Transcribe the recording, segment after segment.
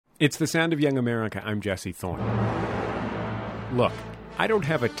It's the Sound of Young America. I'm Jesse Thorne. Look, I don't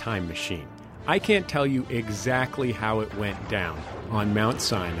have a time machine. I can't tell you exactly how it went down on Mount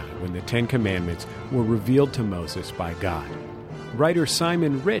Sinai when the Ten Commandments were revealed to Moses by God. Writer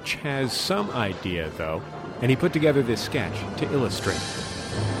Simon Rich has some idea, though, and he put together this sketch to illustrate.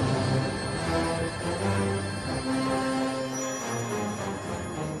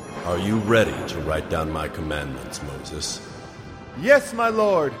 Are you ready to write down my commandments, Moses? Yes, my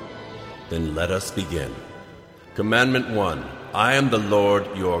lord. Then let us begin. Commandment 1. I am the Lord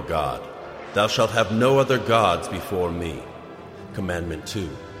your God. Thou shalt have no other gods before me. Commandment 2.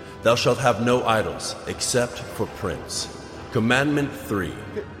 Thou shalt have no idols, except for Prince. Commandment 3.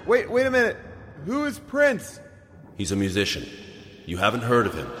 Wait a minute. Who is Prince? He's a musician. You haven't heard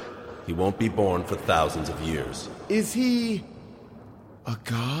of him. He won't be born for thousands of years. Is he a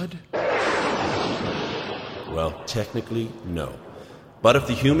god? Well, technically, no. But if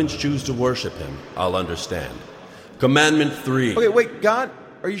the humans choose to worship him, I'll understand. Commandment 3. Okay, wait, God?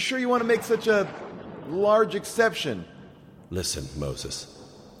 Are you sure you want to make such a large exception? Listen, Moses.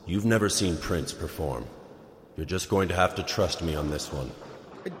 You've never seen Prince perform. You're just going to have to trust me on this one.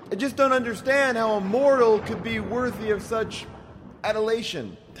 I just don't understand how a mortal could be worthy of such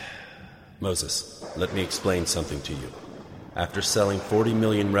adulation. Moses, let me explain something to you. After selling 40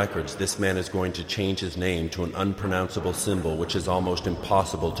 million records, this man is going to change his name to an unpronounceable symbol which is almost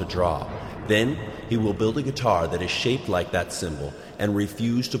impossible to draw. Then, he will build a guitar that is shaped like that symbol and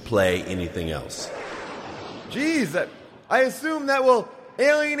refuse to play anything else. Geez, I assume that will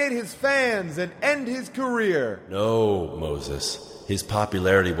alienate his fans and end his career. No, Moses. His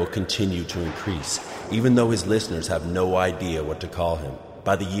popularity will continue to increase, even though his listeners have no idea what to call him.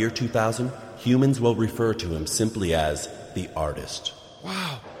 By the year 2000, humans will refer to him simply as the artist.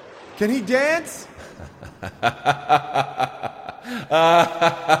 Wow. Can he dance?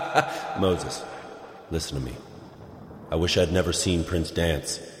 Moses, listen to me. I wish I'd never seen Prince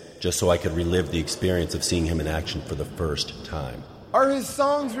dance, just so I could relive the experience of seeing him in action for the first time. Are his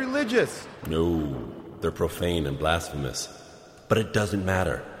songs religious? No, they're profane and blasphemous. But it doesn't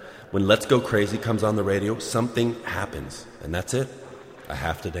matter. When Let's Go Crazy comes on the radio, something happens, and that's it. I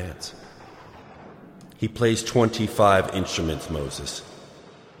have to dance. He plays 25 instruments, Moses.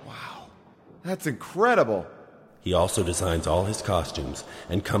 Wow, that's incredible. He also designs all his costumes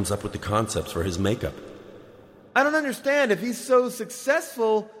and comes up with the concepts for his makeup. I don't understand. If he's so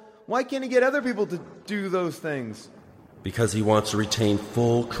successful, why can't he get other people to do those things? Because he wants to retain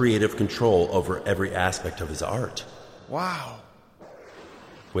full creative control over every aspect of his art. Wow.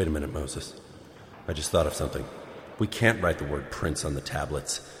 Wait a minute, Moses. I just thought of something. We can't write the word Prince on the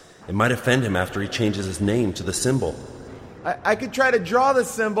tablets. It might offend him after he changes his name to the symbol. I could try to draw the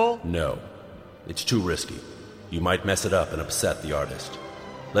symbol. No. It's too risky. You might mess it up and upset the artist.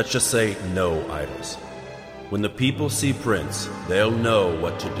 Let's just say no idols. When the people see Prince, they'll know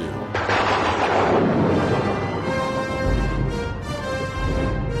what to do.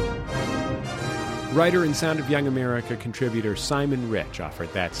 Writer and Sound of Young America contributor Simon Rich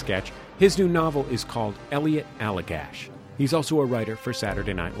offered that sketch. His new novel is called Elliot Allagash. He's also a writer for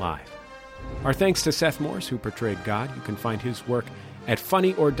Saturday Night Live. Our thanks to Seth Morse, who portrayed God. You can find his work at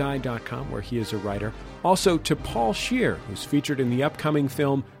funnyordie.com, where he is a writer. Also to Paul Scheer, who's featured in the upcoming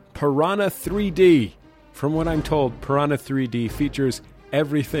film Piranha 3D. From what I'm told, Piranha 3D features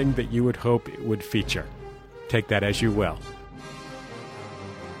everything that you would hope it would feature. Take that as you will.